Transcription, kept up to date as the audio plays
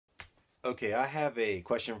Okay, I have a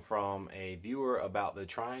question from a viewer about the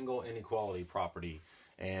triangle inequality property.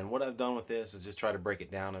 And what I've done with this is just try to break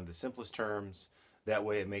it down in the simplest terms. That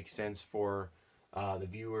way it makes sense for the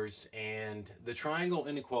viewers. And the triangle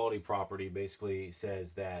inequality property basically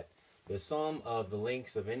says that the sum of the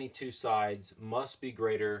lengths of any two sides must be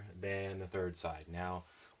greater than the third side. Now,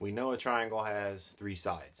 we know a triangle has three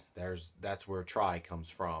sides. That's where tri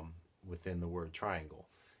comes from within the word triangle.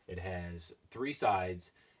 It has three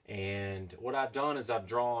sides. And what I've done is I've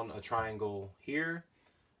drawn a triangle here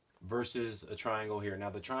versus a triangle here. Now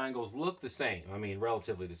the triangles look the same, I mean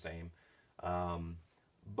relatively the same,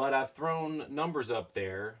 but I've thrown numbers up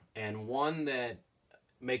there, and one that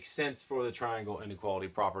makes sense for the triangle inequality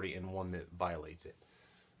property and one that violates it.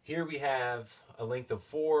 Here we have a length of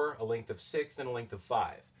 4, a length of 6, and a length of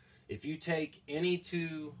 5. If you take any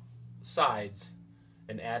two sides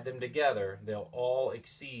and add them together, they'll all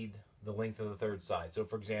exceed the length of the third side. So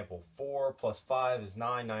for example, 4 plus 5 is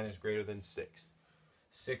 9, 9 is greater than 6.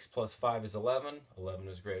 6 plus 5 is 11, 11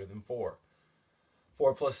 is greater than 4.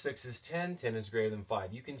 4 plus 6 is 10, 10 is greater than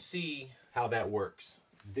 5. You can see how that works.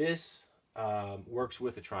 This works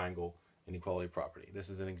with a triangle inequality property. This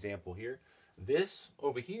is an example here. This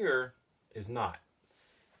over here is not.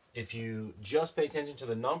 If you just pay attention to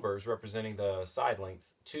the numbers representing the side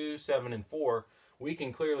lengths, 2, 7, and 4, we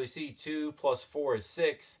can clearly see 2 plus 4 is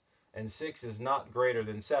 6, and 6 is not greater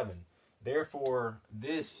than 7. Therefore,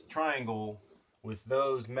 this triangle with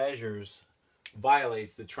those measures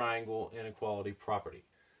violates the triangle inequality property.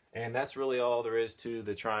 And that's really all there is to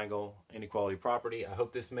the triangle inequality property. I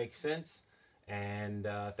hope this makes sense, and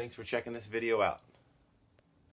thanks for checking this video out.